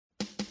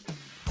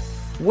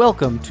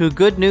Welcome to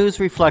Good News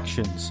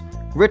Reflections,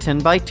 written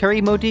by Terry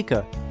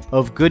Modica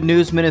of Good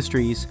News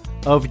Ministries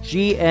of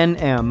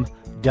GNM.org.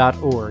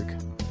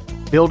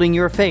 Building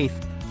your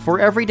faith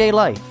for everyday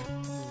life,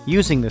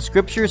 using the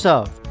scriptures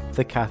of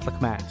the Catholic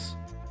Mass.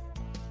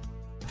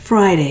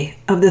 Friday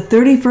of the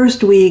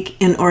 31st week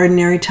in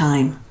Ordinary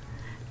Time.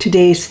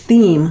 Today's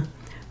theme,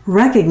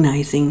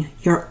 recognizing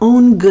your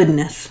own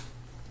goodness.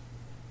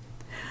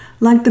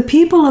 Like the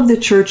people of the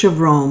Church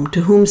of Rome,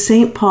 to whom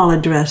St. Paul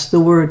addressed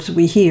the words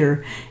we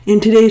hear in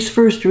today's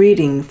first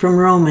reading from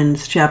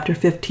Romans chapter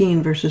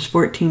 15, verses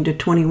 14 to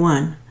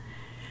 21,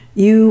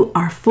 you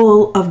are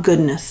full of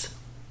goodness.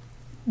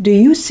 Do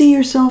you see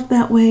yourself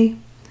that way?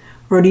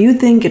 Or do you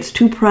think it's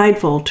too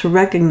prideful to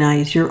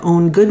recognize your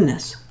own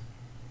goodness?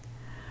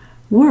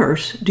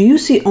 Worse, do you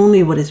see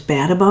only what is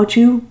bad about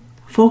you,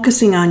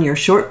 focusing on your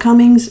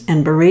shortcomings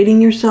and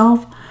berating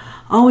yourself,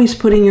 always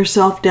putting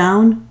yourself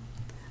down?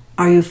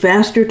 Are you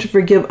faster to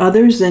forgive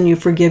others than you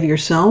forgive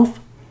yourself?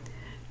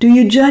 Do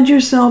you judge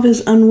yourself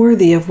as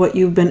unworthy of what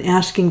you've been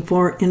asking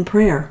for in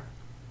prayer?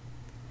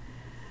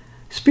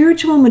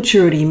 Spiritual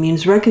maturity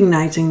means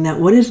recognizing that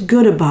what is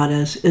good about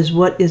us is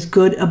what is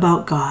good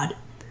about God,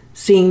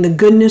 seeing the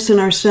goodness in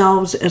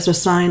ourselves as a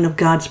sign of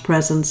God's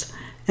presence,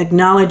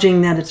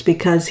 acknowledging that it's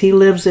because He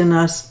lives in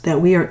us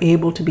that we are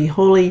able to be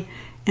holy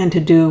and to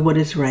do what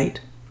is right.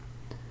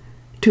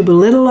 To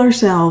belittle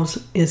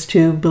ourselves is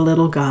to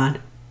belittle God.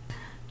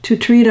 To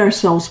treat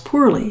ourselves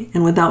poorly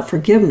and without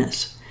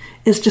forgiveness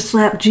is to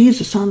slap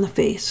Jesus on the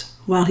face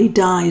while He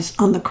dies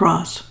on the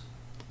cross.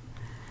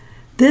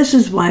 This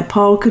is why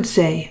Paul could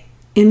say,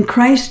 "In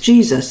Christ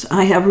Jesus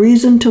I have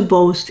reason to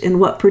boast in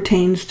what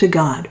pertains to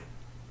God."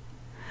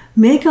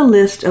 Make a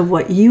list of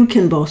what you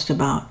can boast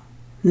about.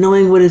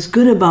 Knowing what is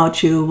good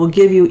about you will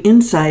give you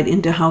insight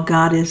into how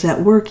God is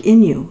at work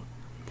in you.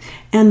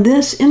 And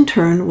this, in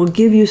turn, will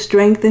give you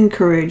strength and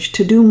courage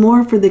to do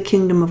more for the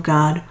kingdom of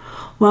God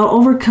while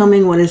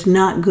overcoming what is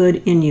not good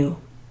in you.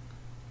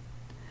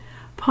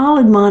 Paul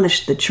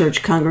admonished the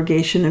church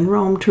congregation in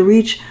Rome to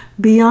reach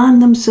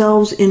beyond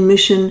themselves in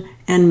mission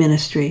and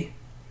ministry.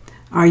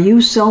 Are you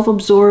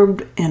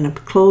self-absorbed and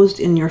closed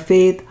in your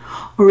faith,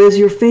 or is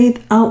your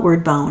faith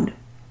outward bound?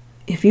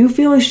 If you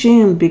feel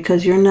ashamed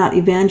because you're not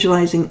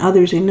evangelizing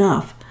others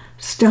enough,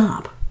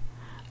 stop.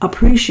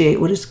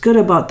 Appreciate what is good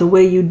about the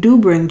way you do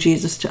bring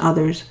Jesus to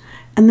others,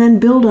 and then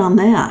build on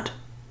that.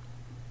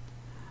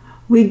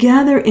 We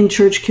gather in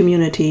church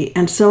community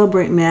and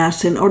celebrate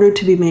Mass in order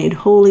to be made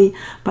holy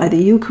by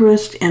the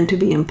Eucharist and to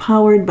be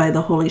empowered by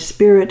the Holy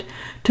Spirit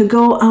to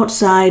go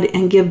outside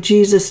and give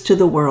Jesus to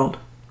the world.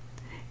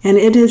 And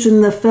it is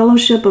in the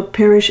fellowship of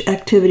parish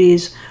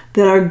activities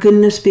that our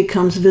goodness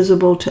becomes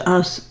visible to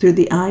us through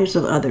the eyes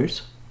of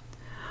others.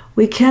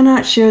 We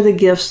cannot share the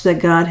gifts that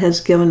God has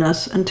given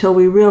us until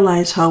we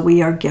realize how we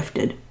are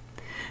gifted.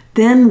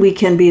 Then we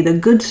can be the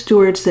good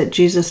stewards that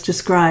Jesus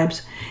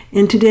describes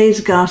in today's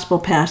gospel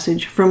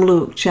passage from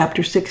Luke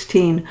chapter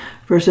 16,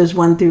 verses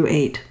 1 through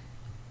 8.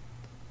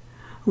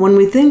 When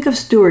we think of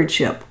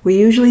stewardship, we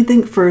usually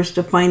think first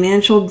of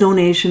financial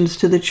donations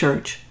to the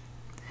church.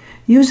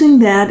 Using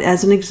that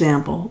as an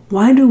example,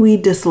 why do we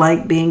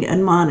dislike being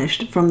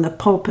admonished from the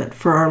pulpit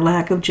for our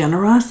lack of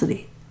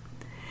generosity?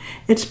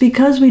 It's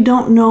because we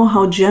don't know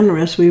how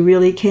generous we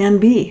really can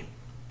be.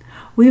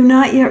 We've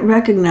not yet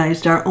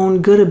recognized our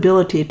own good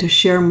ability to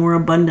share more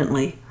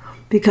abundantly,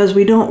 because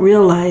we don't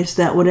realize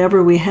that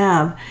whatever we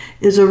have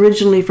is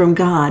originally from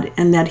God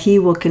and that He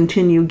will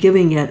continue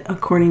giving it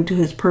according to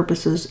His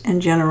purposes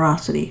and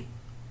generosity.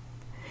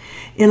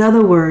 In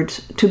other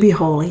words, to be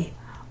holy,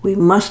 we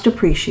must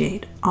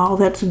appreciate all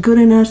that's good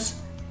in us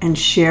and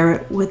share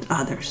it with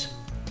others.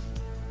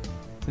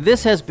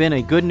 This has been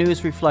a Good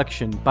News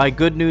Reflection by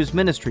Good News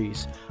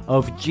Ministries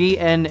of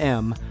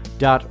GNM.org.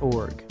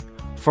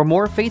 For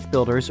more faith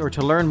builders or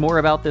to learn more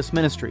about this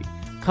ministry,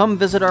 come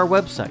visit our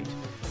website.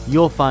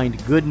 You'll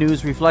find Good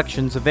News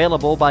Reflections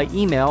available by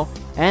email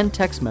and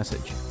text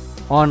message,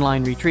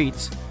 online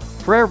retreats,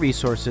 prayer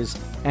resources,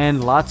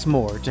 and lots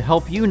more to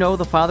help you know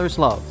the Father's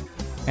love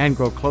and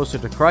grow closer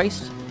to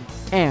Christ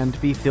and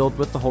be filled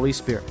with the Holy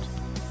Spirit.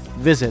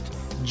 Visit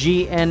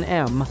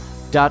gnm.org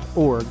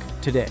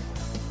today.